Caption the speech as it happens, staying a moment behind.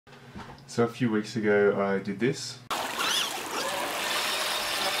So a few weeks ago I did this,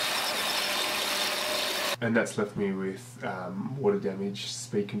 and that's left me with water damage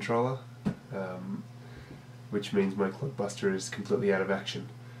speed controller, which means my clodbuster is completely out of action.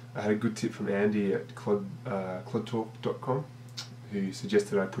 I had a good tip from Andy at clodtalk.com, who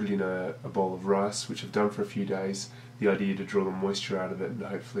suggested I put it in a bowl of rice, which I've done for a few days. The idea to draw the moisture out of it and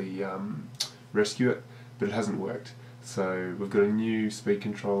hopefully rescue it, but it hasn't worked. So we've got a new speed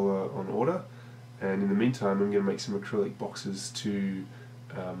controller on order, and in the meantime I'm going to make some acrylic boxes to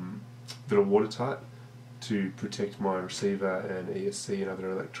that are watertight to protect my receiver and ESC and other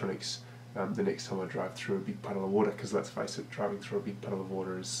electronics the next time I drive through a big puddle of water, because let's face it, driving through a big puddle of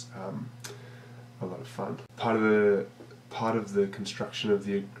water is a lot of fun. Part of the construction of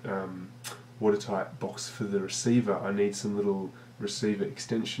the watertight box for the receiver, I need some little receiver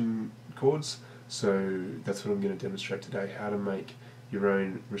extension cords, so that's what I'm going to demonstrate today, how to make your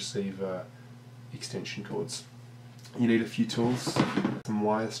own receiver extension cords. You need a few tools. Some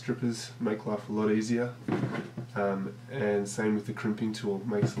wire strippers make life a lot easier, and same with the crimping tool,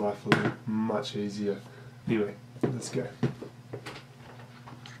 makes life much easier. Anyway, let's go.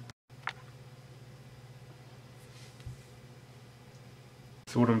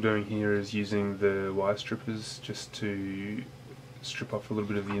 So what I'm doing here is using the wire strippers just to strip off a little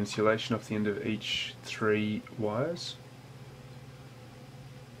bit of the insulation off the end of each 3 wires.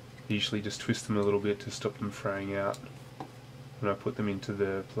 Usually just twist them a little bit to stop them fraying out when I put them into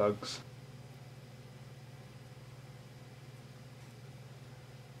the plugs.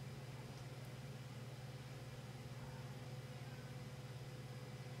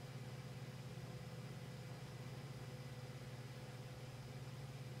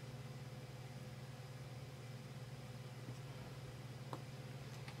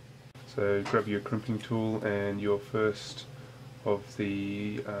 So grab your crimping tool and your first of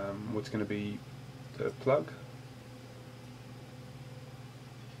the what's going to be the plug,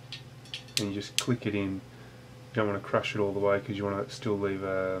 and you just click it in. You don't want to crush it all the way because you want to still leave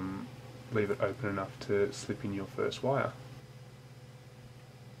it open enough to slip in your first wire.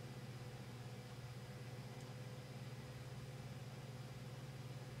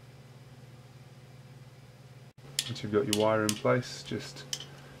 Once you've got your wire in place, just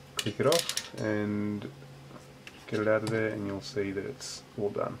click it off and get it out of there, and you'll see that it's all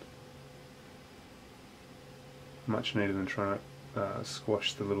done. Much neater than trying to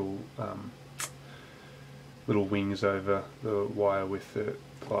squash the little wings over the wire with the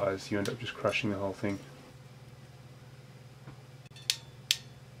pliers. You end up just crushing the whole thing.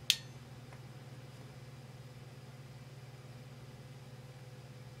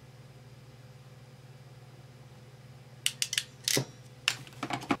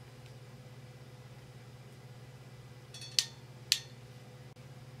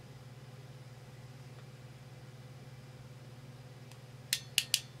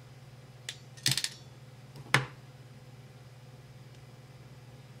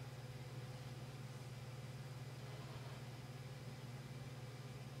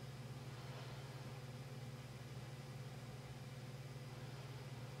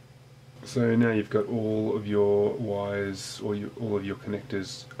 So now you've got all of your wires, or all of your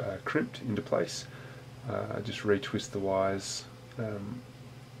connectors crimped into place. Just retwist the wires and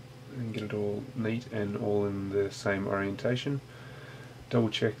get it all neat and all in the same orientation. Double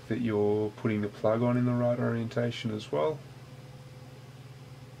check that you're putting the plug on in the right orientation as well.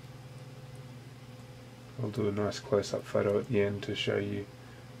 I'll do a nice close-up photo at the end to show you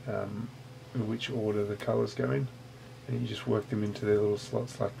in which order the colours go in, and you just work them into their little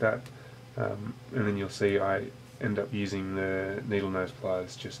slots like that. And then you'll see I end up using the needle nose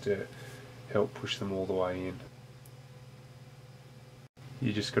pliers just to help push them all the way in.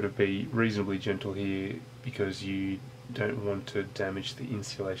 You just got to be reasonably gentle here because you don't want to damage the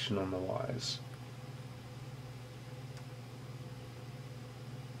insulation on the wires.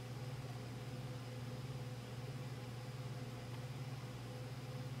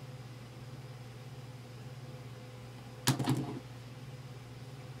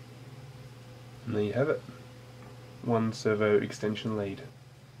 And there you have it, one servo extension lead.